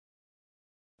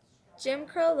Jim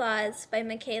Crow Laws by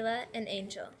Michaela and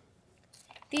Angel.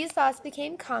 These laws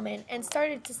became common and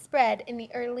started to spread in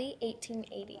the early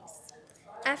 1880s.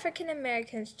 African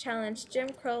Americans challenged Jim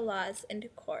Crow laws into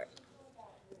court.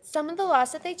 Some of the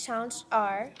laws that they challenged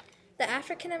are The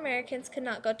African Americans could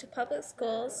not go to public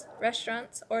schools,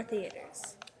 restaurants, or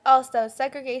theaters. also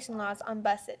segregation laws on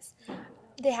buses.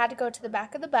 They had to go to the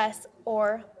back of the bus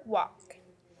or walk.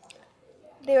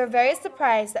 They were very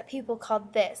surprised that people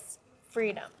called this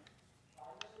freedom.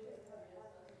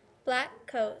 Black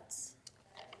codes.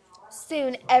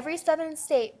 Soon, every southern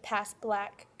state passed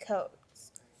black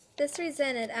codes. This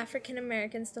resented African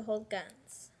Americans to hold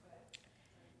guns.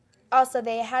 Also,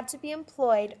 they had to be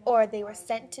employed or they were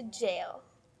sent to jail.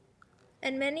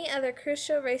 And many other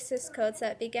crucial racist codes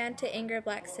that began to anger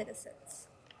black citizens.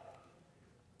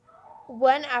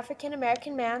 One African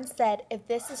American man said, "If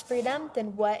this is freedom,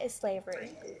 then what is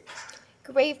slavery?"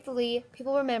 Gratefully,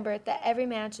 people remembered that every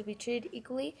man should be treated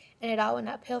equally, and it all went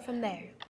uphill from there.